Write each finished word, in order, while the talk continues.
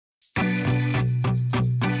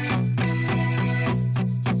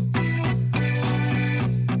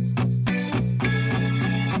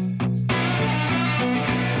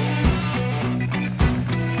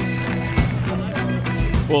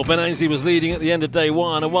Well, Ben Ainsley was leading at the end of day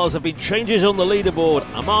one, and whilst there have been changes on the leaderboard,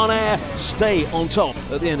 Amman Air stay on top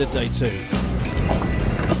at the end of day two.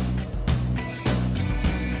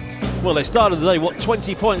 Well, they started the day,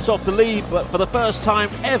 20 points off the lead, but for the first time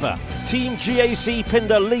ever, Team GAC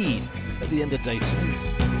Pinder lead at the end of day two.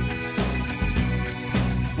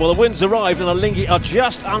 Well, the winds arrived and Alinghi are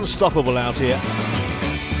just unstoppable out here.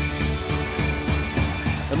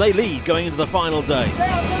 And they lead going into the final day.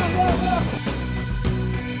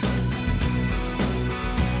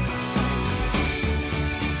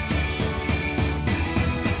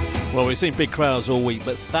 Well, we've seen big crowds all week,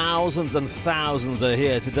 but thousands and thousands are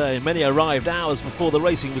here today. Many arrived hours before the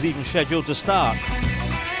racing was even scheduled to start.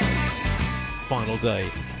 Final day,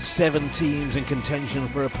 7 teams in contention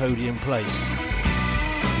for a podium place.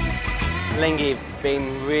 Alinghi have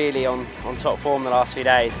been really on top form the last few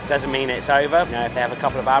days. Doesn't mean it's over. You know, if they have a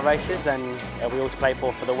couple of bad races, then they'll be all to play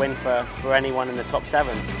for the win for anyone in the top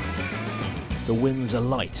 7. The winds are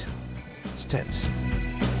light. It's tense.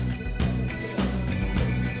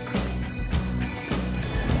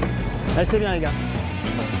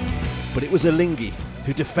 But it was Alinghi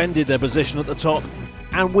who defended their position at the top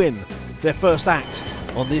and win their first act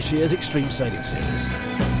on this year's Extreme Sailing Series.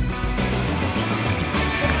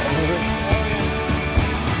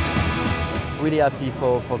 Really happy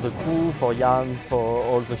for the crew, for Jan, for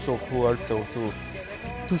all the show crew also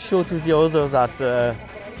to show to the others that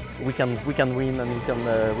we can win and we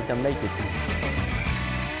can make it.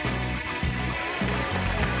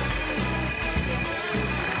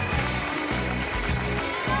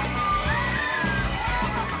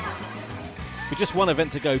 With just one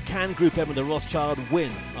event to go, can Group M and the Rothschild win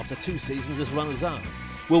after 2 seasons as runners-up?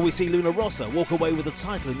 Will we see Luna Rossa walk away with the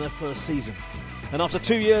title in their first season? And after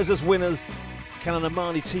 2 years as winners, can an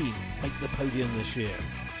Omani team make the podium this year?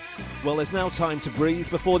 Well, there's now time to breathe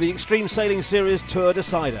before the Extreme Sailing Series Tour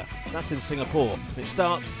Decider. That's in Singapore. It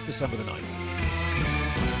starts December the 9th.